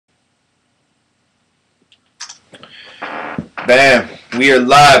Bam! We are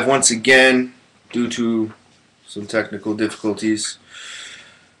live once again due to some technical difficulties.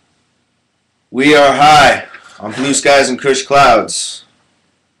 We are high on blue skies and Kush clouds.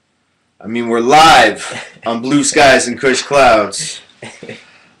 We're live on blue skies and Kush clouds.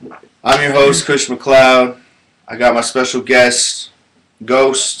 I'm your host, Kush McLeod. I got my special guest,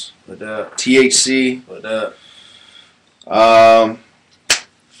 Ghost. What up? THC. What up?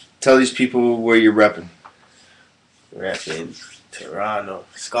 Tell these people where you're repping. Repping Toronto,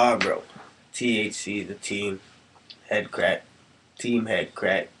 Scarborough, THC, the team, head crack, team head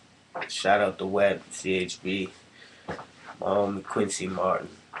crack. Shout out the Web, CHB, my homie Quincy Martin.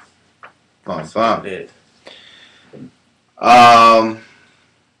 Bomb. It is.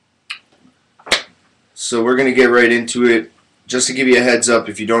 So we're gonna get right into it. Just to give you a heads up,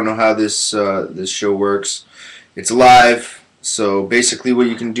 if you don't know how this show works, it's live. So basically, what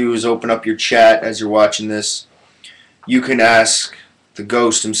you can do is open up your chat as you're watching this. You can ask the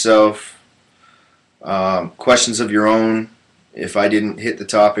Ghost himself questions of your own. If I didn't hit the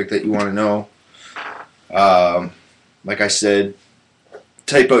topic that you want to know, like I said,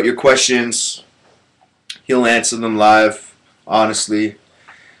 type out your questions. He'll answer them live, honestly,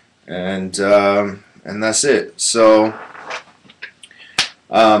 and that's it. So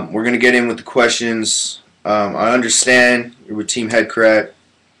we're gonna get in with the questions. I understand you're with Team Head Crack.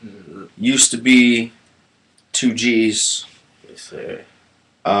 Used to be 2Gs. Yes, sir.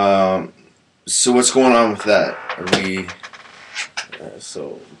 So what's going on with that?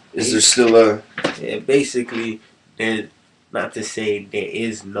 Is there still a? Yeah, basically, there. Not to say there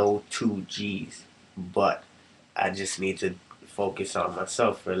is no 2Gs, but I just need to focus on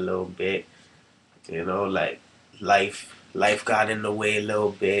myself for a little bit. You know, like life got in the way a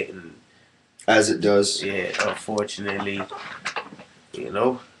little bit, and As it does. yeah, unfortunately, you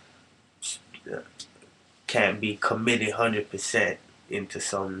know, can't be committed 100% into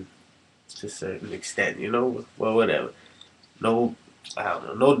some to a certain extent. You know, well, whatever. No, I don't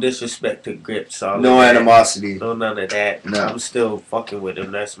know. No disrespect to Grips. No animosity. No, none of that. No. I'm still fucking with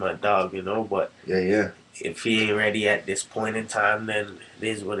him. That's my dog, you know. But Yeah. if he ain't ready at this point in time, then it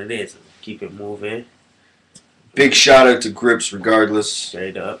is what it is. Keep it moving. Big shout out to Grips, regardless.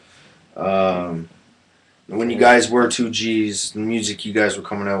 Straight up. When you guys were 2Gs, the music you guys were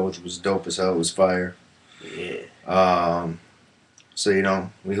coming out with was dope as hell. It was fire. Yeah. So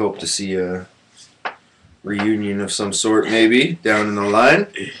we hope to see a reunion of some sort, maybe down in the line.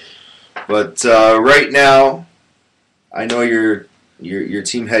 But right now, I know your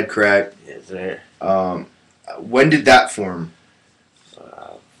Team Head Crack. Yes, sir. When did that form?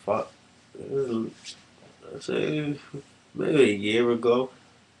 Fuck. I'd say maybe a year ago.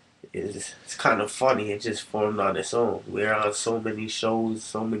 It's kind of funny. It just formed on its own. We're on so many shows,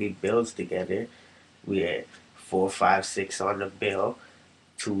 so many bills together. We had 4, 5, 6 on the bill.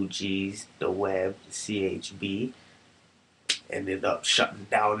 2Gs, the Web, CHB. Ended up shutting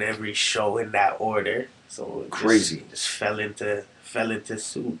down every show in that order. So it Crazy. Just fell into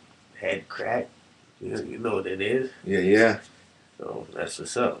suit. Head crack. You know what it is. Yeah. So that's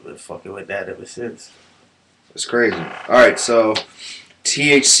what's up. Been fucking with that ever since. It's crazy. All right, so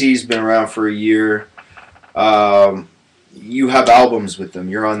THC's been around for a year. You have albums with them.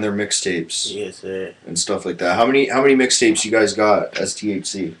 You're on their mixtapes. Yes, sir. And stuff like that. How many mixtapes you guys got as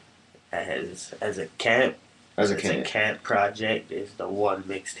THC? As a camp. As a It's camp. a camp project. Is the one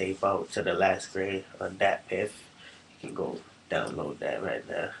mixtape out to the last grade on Dat Piff. You can go download that right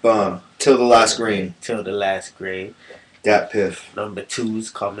now. Till the Last Grain. Till the last grade. Dat Piff. Number 2's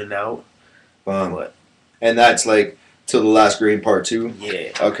coming out. But and that's like Till the Last Grain Part 2?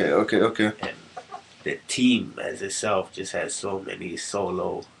 Yeah. Okay. And the team as itself just has so many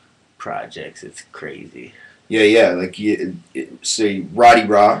solo projects. It's crazy. Yeah. Like say Roddy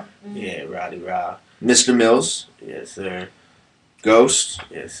Raw, Yeah, Roddy Raw. Mr. Mills, Yes, sir. Ghost.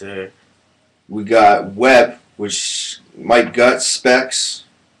 Yes, sir. We got Webb, which Mike Guts, Specs.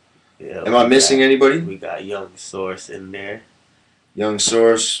 Yeah, Am I missing anybody? We got Young Source in there. Young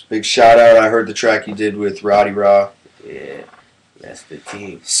Source, big shout out. I heard the track you did with Roddy Raw. Yeah, that's the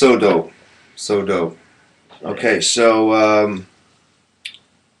team. So dope. Okay, so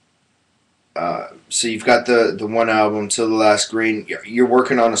so you've got the one album Till the Last Grain. You're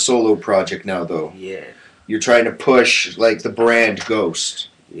working on a solo project now, though. Yeah. You're trying to push like the brand Ghost.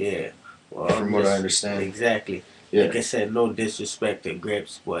 Yeah. Well, From what I understand. Exactly. Yeah. Like I said, no disrespect to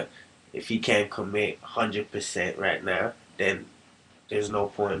Grips, but if he can't commit 100% right now, then there's no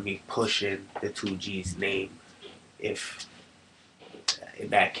point in me pushing the 2G's name if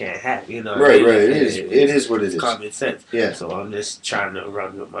that can't happen. You know, right. It is what it is. Common sense. Yeah. So I'm just trying to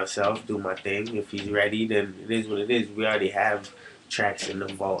run with myself, do my thing. If he's ready, then it is what it is. We already have tracks in the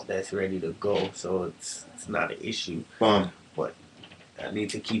vault that's ready to go, so it's not an issue. But I need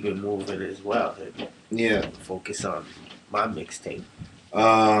to keep it moving as well. And focus on my mixtape.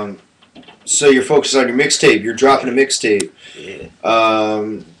 So you're focused on your mixtape. You're dropping a mixtape. Yeah.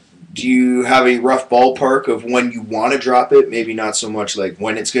 Do you have a rough ballpark of when you want to drop it? Maybe not so much like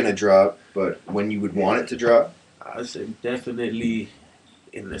when it's going to drop, but when you would want it to drop? I would say definitely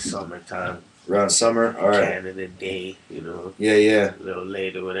in the summertime. Around summer? All right. Canada Day, you know. Yeah. A little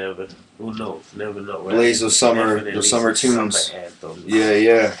later, whatever. Who knows? Never know. Right? Blaze those summer tunes. Summer anthems.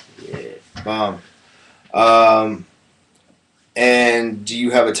 Yeah. Bomb. And do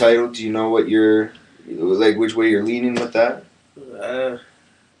you have a title? Do you know what you're, like, which way you're leaning with that?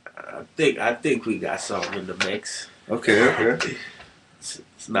 I think we got something in the mix. Okay.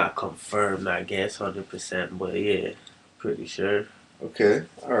 It's not confirmed, I guess, 100%, but yeah, pretty sure. Okay,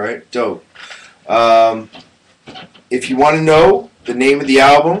 all right, dope. If you want to know the name of the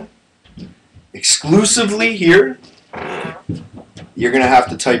album, exclusively here, you're going to have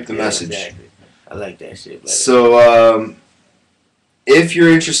to type the message. Exactly. I like that shit. So, if you're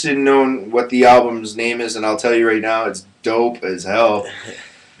interested in knowing what the album's name is, and I'll tell you right now, it's dope as hell.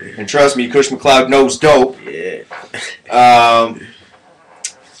 And trust me, Kush McLeod knows dope. Yeah.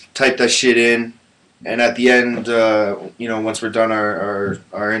 Type that shit in. And at the end, once we're done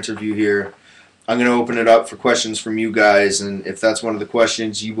our interview here, I'm going to open it up for questions from you guys. And if that's one of the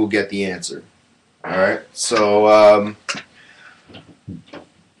questions, you will get the answer. All right? So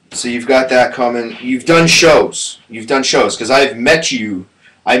you've got that coming. You've done shows. Because I've met you.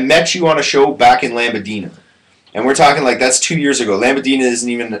 I met you on a show back in Lambadina. And we're talking like that's 2 years ago. Lambadina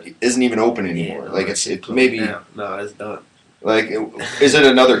isn't even open anymore. Yeah, like it's maybe. No, it's done. Like, is it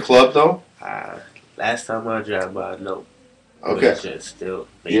another club though? Last time I drive by, no. Okay. It's just still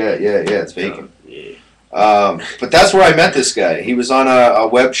vacant. Yeah. It's vacant. Yeah. But that's where I met this guy. He was on a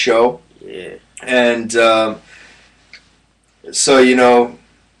web show. Yeah. And so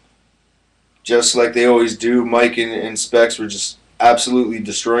just like they always do, Mike and Specs were just absolutely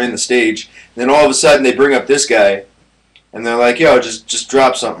destroying the stage. And then all of a sudden they bring up this guy, and they're like, "Yo, just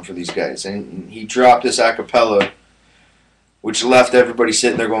drop something for these guys." And he dropped this a cappella, which left everybody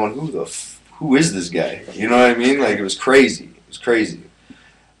sitting there going, "Who is this guy?" You know what I mean? Like, it was crazy.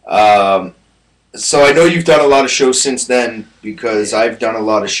 So I know you've done a lot of shows since then, because I've done a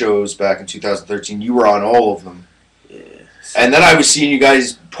lot of shows back in 2013. You were on all of them. Yeah. And then I was seeing you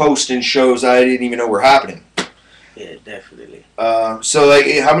guys posting shows I didn't even know were happening. Yeah, definitely. So, like,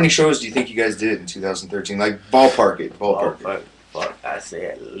 how many shows do you think you guys did in 2013? Like, ballpark it. I'd say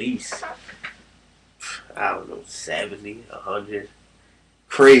at least, I don't know, 70, 100.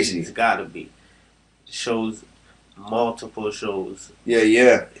 Crazy. It's gotta be. Shows, multiple shows.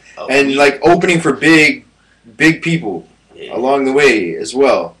 Yeah. And, like, opening for big people along the way as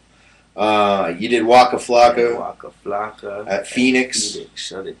well. You did Waka Flocka. At Phoenix.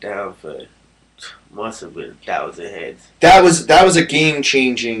 Shut it down for, must have been 1,000 heads. That was a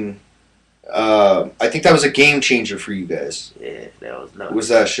game-changing, I think that was a game changer for you guys. Yeah, that was nuts. Was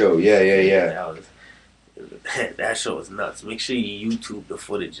that show? Yeah. That show was nuts. Make sure you YouTube the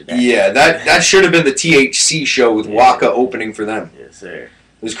footage of that. Yeah, that should have been the THC show with Waka opening for them. Yes, sir. It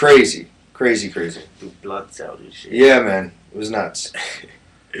was crazy. Do blunts out and shit. Yeah, man. It was nuts.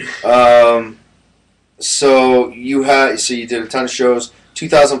 So you did a ton of shows.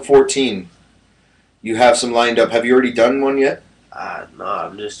 2014, you have some lined up. Have you already done one yet? No,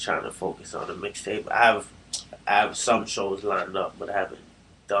 I'm just trying to focus on the mixtape. I have some shows lined up, but I haven't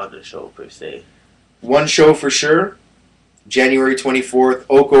done the show per se. One show for sure. January 24th,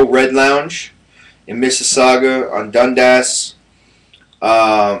 Oko Red Lounge in Mississauga on Dundas.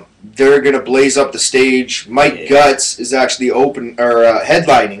 They're gonna blaze up the stage. Mike Guts is actually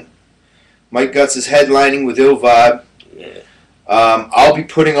headlining. Mike Guts is headlining with Ill Vibe. Yeah. I'll be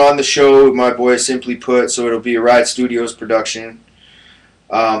putting on the show with my boy Simply Put, so it'll be a Ride Studios production.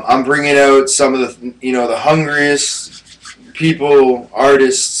 I'm bringing out some of the hungriest people,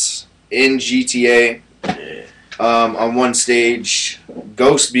 artists in GTA. Yeah. On one stage,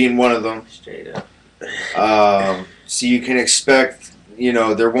 Ghost being one of them. Straight up. So you can expect,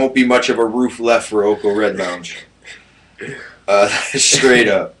 there won't be much of a roof left for Oko Red Lounge. Straight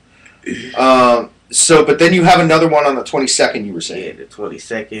up. But then you have another one on the 22nd, you were saying. Yeah, the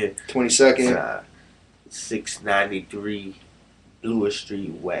 22nd. 22nd. 693 Lewis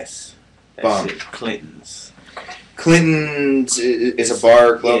Street West. Bomb. That's it. Clinton's. Clinton's is a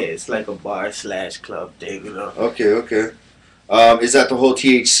bar, club? Yeah, it's like a bar/club thing, Okay. Is that the whole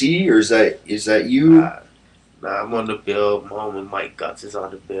THC, or is that you? Nah, I'm on the bill. My homie Mike Guts is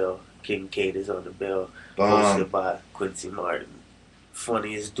on the bill. Kincaid is on the bill. Bomb. Hosted by Quincy Martin.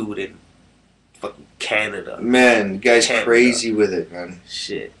 Funniest dude in fucking Canada. Man, guy's Canada. crazy with it, man.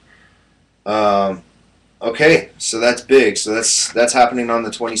 Shit. Okay, so that's big. So that's happening on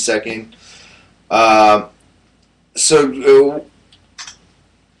the 22nd. So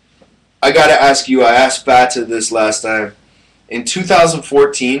I gotta ask you. I asked Bata this last time. In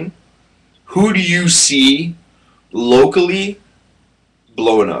 2014, who do you see locally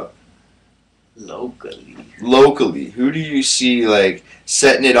blowing up? Locally, who do you see like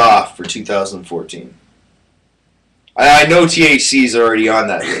setting it off for 2014? I know THC's already on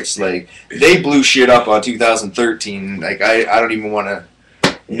that list. Like, they blew shit up on 2013. Like, I don't even want to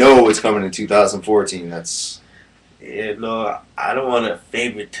know what's coming in 2014. That's... Yeah, no, I don't want to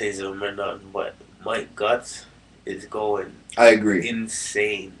favoritism or nothing, but Mike Guts is going... I agree.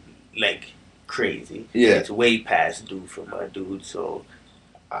 Insane. Like, crazy. Yeah. It's way past due for my dude, so...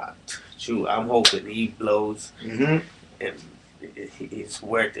 True, I'm hoping he blows. Mm-hmm. And he's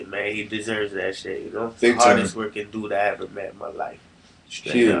worth it, man. He deserves that shit, you know? Big the hardest working dude I ever met in my life.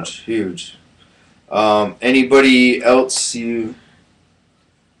 Huge. Anybody else you...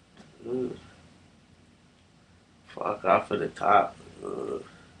 Fuck, off of the top.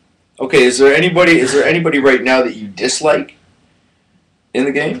 Okay, is there anybody right now that you dislike in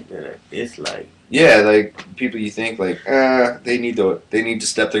the game? That I dislike? Yeah, like people you think like, they need to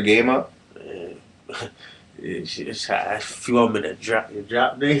step their game up. If you want me to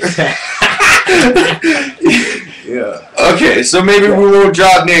drop names. Yeah. Okay, so maybe we won't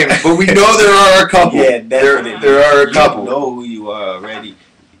drop names, but we know there are a couple. Yeah, definitely. There are a couple. You know who you are already.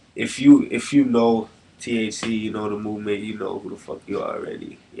 If you know THC, you know the movement, you know who the fuck you are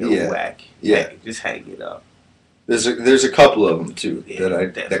already. You're whack. Yeah. Just hang it up. There's a couple of them too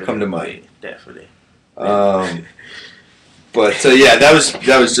that come to mind. Definitely. But yeah, that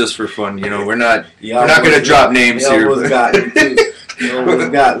was just for fun. You know, we're not gonna drop names here. Almost got me too.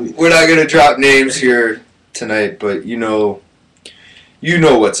 We're not gonna drop names here tonight, but you know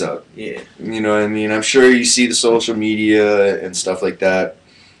what's up. Yeah. You know what I mean? I'm sure you see the social media and stuff like that.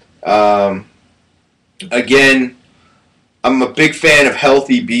 Again, I'm a big fan of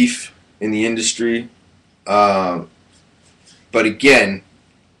healthy beef in the industry. But again,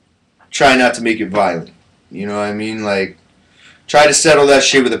 try not to make it violent. You know what I mean? Like, try to settle that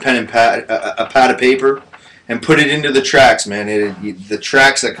shit with a pen and pad of paper, and put it into the tracks, man. The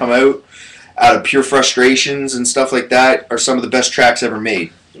tracks that come out of pure frustrations and stuff like that are some of the best tracks ever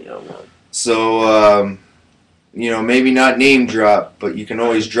made. Yeah, man. So, you know, maybe not name drop, but you can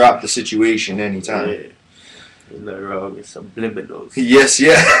always drop the situation anytime. Yeah. You're not wrong. It's subliminals. Yes,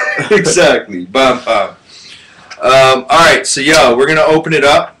 yeah, exactly. Bum, bum. All right, so we're gonna open it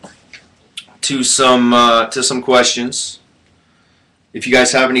up to some questions. If you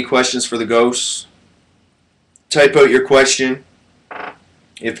guys have any questions for the ghosts, type out your question.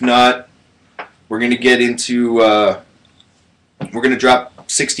 If not, we're gonna get into we're gonna drop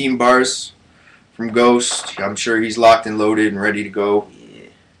 16 bars from Ghost. I'm sure he's locked and loaded and ready to go. Yeah,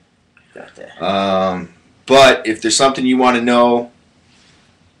 got that. But if there's something you want to know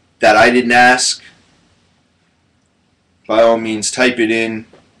that I didn't ask, by all means, type it in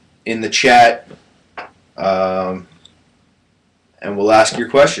the chat, and we'll ask your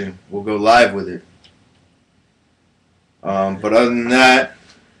question. We'll go live with it. But other than that,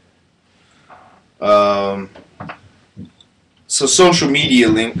 so social media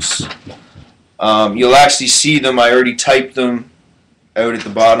links, you'll actually see them. I already typed them out at the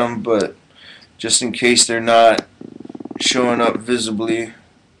bottom, but just in case they're not showing up visibly,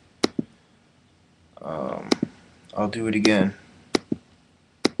 I'll do it again.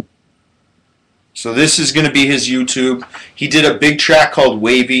 So this is going to be his YouTube. He did a big track called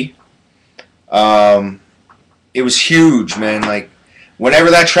Wavy. It was huge, man. Like, whenever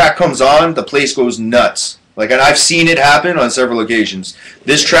that track comes on, the place goes nuts. Like, and I've seen it happen on several occasions.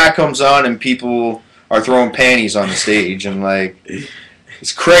 This track comes on and people are throwing panties on the stage, and like,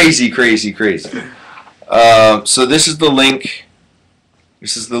 it's crazy, crazy, crazy. So this is the link.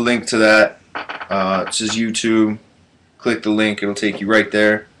 This is the link to that. It says YouTube. Click the link. It'll take you right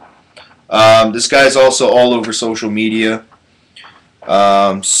there. This guy's also all over social media.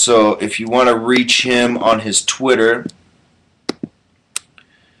 So if you want to reach him on his Twitter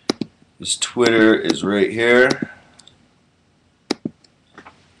is right here.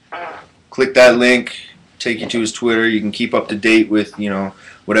 Click that link, take you to his Twitter. You can keep up to date with, you know,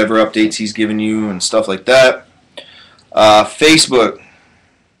 whatever updates he's giving you and stuff like that. Facebook.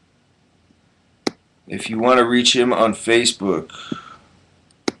 If you want to reach him on Facebook,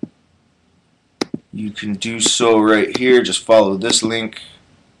 you can do so right here. Just follow this link,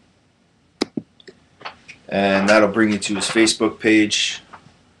 and that'll bring you to his Facebook page.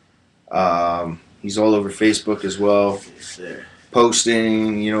 He's all over Facebook as well,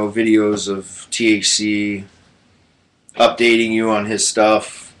 posting, videos of THC, updating you on his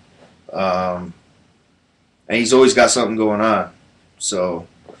stuff, and he's always got something going on. So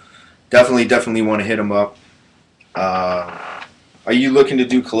definitely want to hit him up. Are you looking to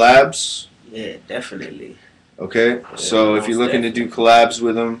do collabs? Yeah, definitely. Okay, Yeah, so if you're looking to do collabs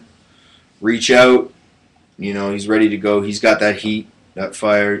with him, reach out. He's ready to go. He's got that heat, that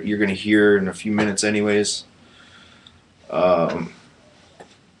fire. You're going to hear in a few minutes anyways. So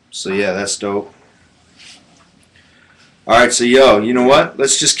yeah, that's dope. Alright, so you know what?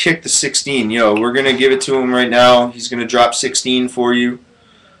 Let's just kick the 16. We're going to give it to him right now. He's going to drop 16 for you.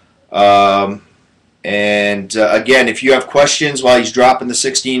 Again, if you have questions while he's dropping the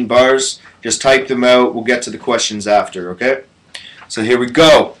 16 bars, just type them out. We'll get to the questions after, okay? So here we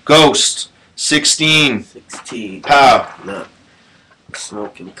go. Ghost, 16. 16. Pow. Look,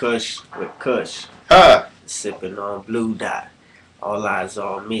 smoking Kush with Kush. Ha. Sipping on Blue Dot. All eyes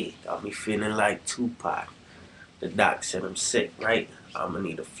on me. Got me feeling like Tupac. The doc said I'm sick, right? I'ma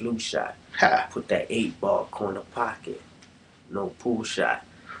need a flu shot. Ha. Put that 8-ball corner pocket. No pool shot.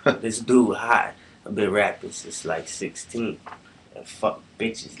 This dude hot. I've been rapping since like 16. And fuck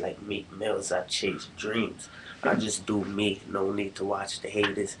bitches like Meek Mills. I chase dreams. I just do me. No need to watch the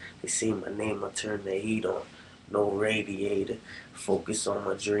haters. They see my name, I turn the heat on. No radiator. Focus on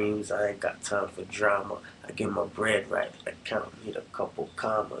my dreams. I ain't got time for drama. I get my bread right. Account need a couple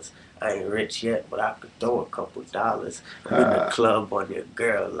commas. I ain't rich yet, but I could throw a couple dollars. I'm in the club on your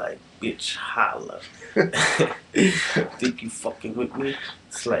girl like, bitch, holla. Think you fucking with me?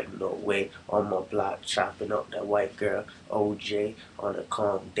 It's like, no way. On my block, chopping up that white girl. OJ, on a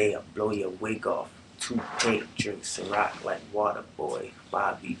calm day, I blow your wig off. Toothpaste, drinks and rock like water boy.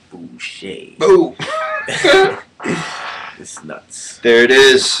 Bobby Boucher. Boom. It's nuts. There it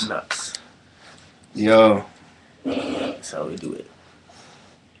is. It's nuts. Yo. That's how we do it.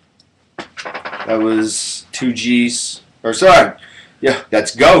 That was 2Gs. Or sorry. Yeah,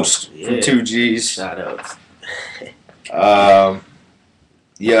 that's Ghost from 2Gs. Shout outs.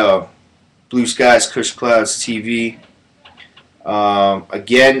 Yo. Blue Skies, Kush Clouds TV.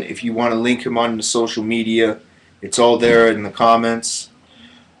 Again, if you want to link him on the social media, it's all there in the comments.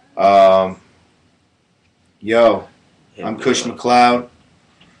 Yo, I'm Kush McLeod,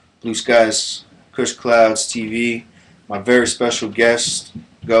 Blue Skies, Kush Clouds TV. My very special guest,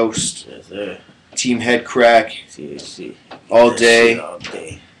 Ghost. Yes, sir. Team Head Crack. THC. All day. All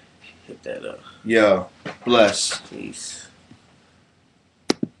day. Hit that up. Yo, bless. Peace.